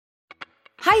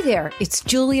Hi there, it's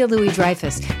Julia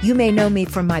Louis-Dreyfus. You may know me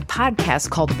from my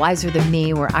podcast called Wiser Than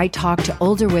Me, where I talk to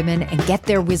older women and get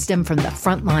their wisdom from the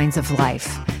front lines of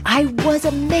life. I was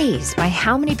amazed by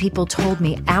how many people told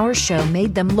me our show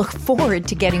made them look forward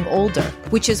to getting older,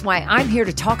 which is why I'm here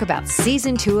to talk about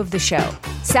Season 2 of the show.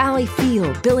 Sally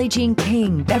Field, Billie Jean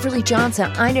King, Beverly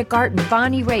Johnson, Ina Garten,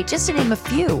 Bonnie Raitt, just to name a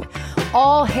few.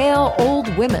 All hail old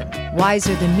women.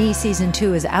 Wiser Than Me Season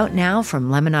 2 is out now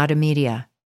from Lemonada Media.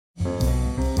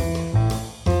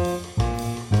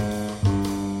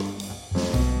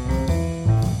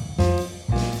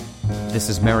 This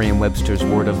is Merriam-Webster's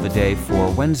Word of the Day for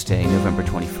Wednesday, November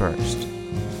 21st.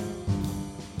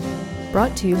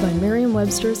 Brought to you by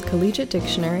Merriam-Webster's Collegiate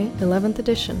Dictionary, 11th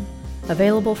edition.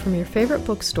 Available from your favorite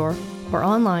bookstore or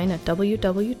online at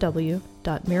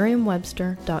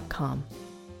www.merriam-webster.com.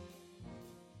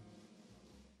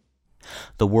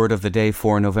 The word of the day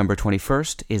for November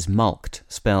 21st is mulct,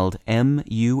 spelled M-U-L-C-T.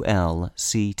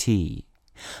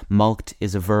 Mulct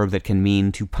is a verb that can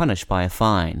mean to punish by a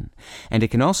fine, and it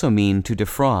can also mean to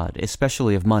defraud,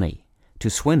 especially of money, to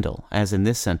swindle, as in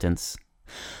this sentence.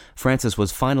 Francis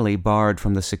was finally barred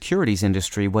from the securities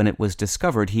industry when it was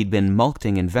discovered he'd been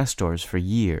mulcting investors for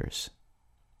years.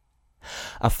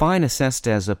 A fine assessed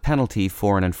as a penalty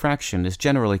for an infraction is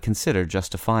generally considered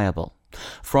justifiable.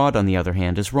 Fraud, on the other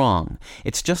hand, is wrong.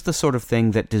 It's just the sort of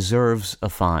thing that deserves a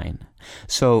fine.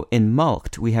 So in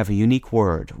mulct, we have a unique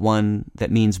word, one that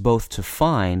means both to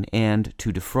fine and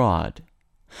to defraud.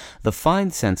 The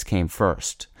fine sense came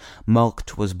first.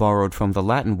 Mulct was borrowed from the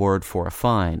Latin word for a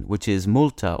fine, which is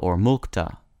multa or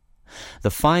mulcta.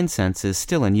 The fine sense is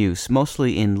still in use,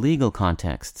 mostly in legal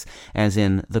contexts, as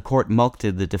in the court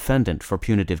mulcted the defendant for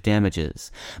punitive damages,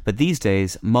 but these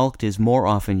days mulct is more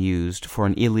often used for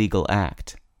an illegal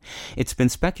act. It's been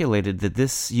speculated that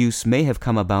this use may have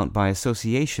come about by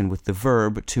association with the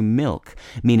verb to milk,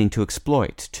 meaning to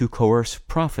exploit, to coerce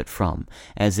profit from,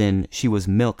 as in she was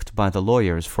milked by the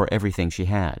lawyers for everything she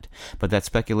had, but that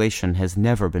speculation has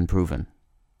never been proven.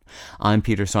 I'm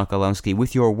Peter Sokolowski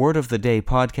with your Word of the Day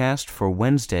podcast for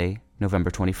Wednesday, November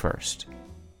 21st.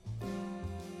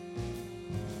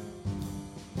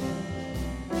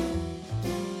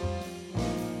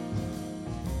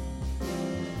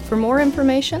 For more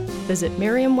information, visit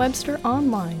Merriam-Webster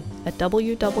online at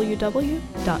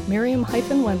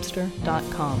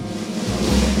www.merriam-webster.com.